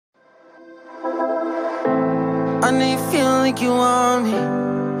I know you feel like you want me,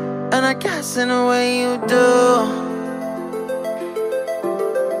 and I guess in a way you do.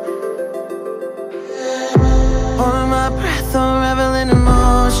 Holding my breath, unraveling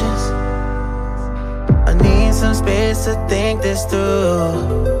emotions. I need some space to think this through.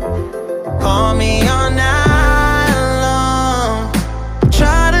 Call me all night long.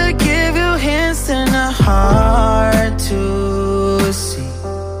 Try to give you hints and a hard to see.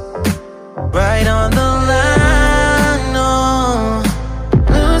 Right on the line, no.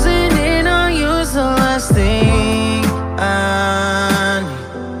 Losing it on you's the last thing I need.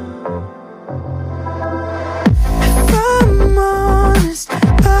 If I'm honest,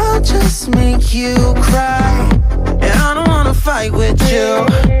 I'll just make you cry. And I don't wanna fight with you.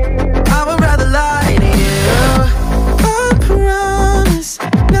 I would rather lie to you. I promise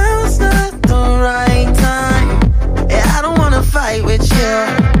now's not the right time. Yeah, I don't wanna fight with you.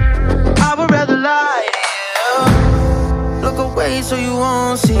 I would rather lie to you. Look away so you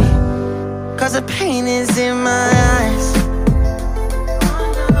won't see, 'cause the pain is in my eyes.